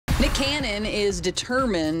Nick Cannon is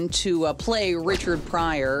determined to play Richard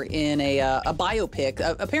Pryor in a biopic.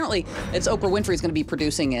 Apparently, it's Oprah Winfrey is going to be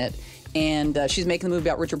producing it, and she's making the movie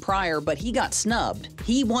about Richard Pryor, but he got snubbed.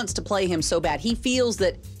 He wants to play him so bad. He feels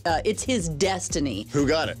that it's his destiny. Who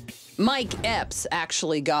got it? Mike Epps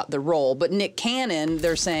actually got the role, but Nick Cannon,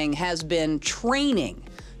 they're saying, has been training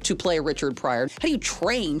to play Richard Pryor. How do you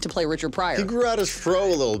train to play Richard Pryor? He grew out his fro a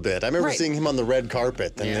little bit. I remember seeing him on the red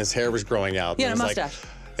carpet, and his hair was growing out. Yeah, a mustache.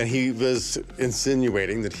 And he was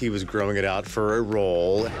insinuating that he was growing it out for a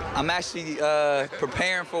role. I'm actually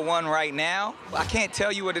preparing for one right now. I can't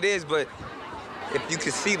tell you what it is, but if you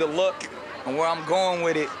could see the look and where I'm going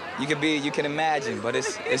with it, you can imagine. But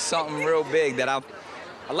it's something real big that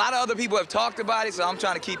a lot of other people have talked about it, so I'm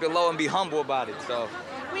trying to keep it low and be humble about it. So,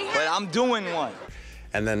 but I'm doing one.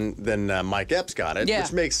 And then Mike Epps got it,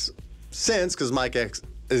 which makes sense because Mike Epps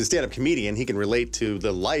is a stand-up comedian. He can relate to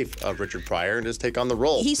the life of Richard Pryor and just take on the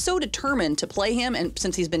role. He's so determined to play him, and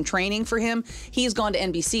since he's been training for him, he's gone to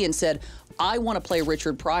NBC and said, I want to play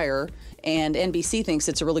Richard Pryor, and NBC thinks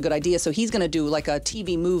it's a really good idea, so he's going to do like a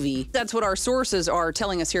TV movie. That's what our sources are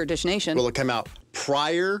telling us here at Dish Nation. Will it come out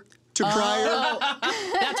prior to Pryor?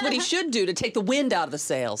 That's what he should do to take the wind out of the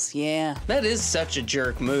sails. Yeah. That is such a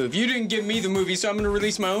jerk move. You didn't give me the movie, so I'm going to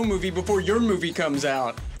release my own movie before your movie comes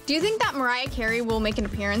out. Do you think that Mariah Carey will make an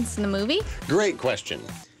appearance in the movie? Great question.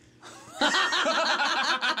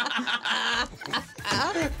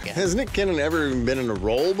 Has Nick Cannon ever been in a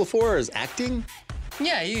role before as acting?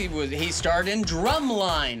 Yeah, he starred in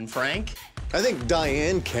Drumline, Frank. I think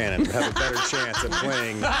Diane Cannon would have a better chance at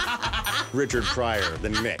playing Richard Pryor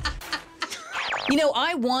than Nick. You know,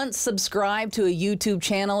 I once subscribed to a YouTube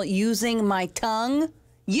channel using my tongue.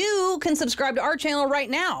 You can subscribe to our channel right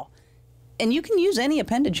now. And you can use any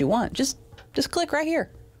appendage you want. Just click right here,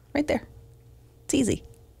 right there. It's easy.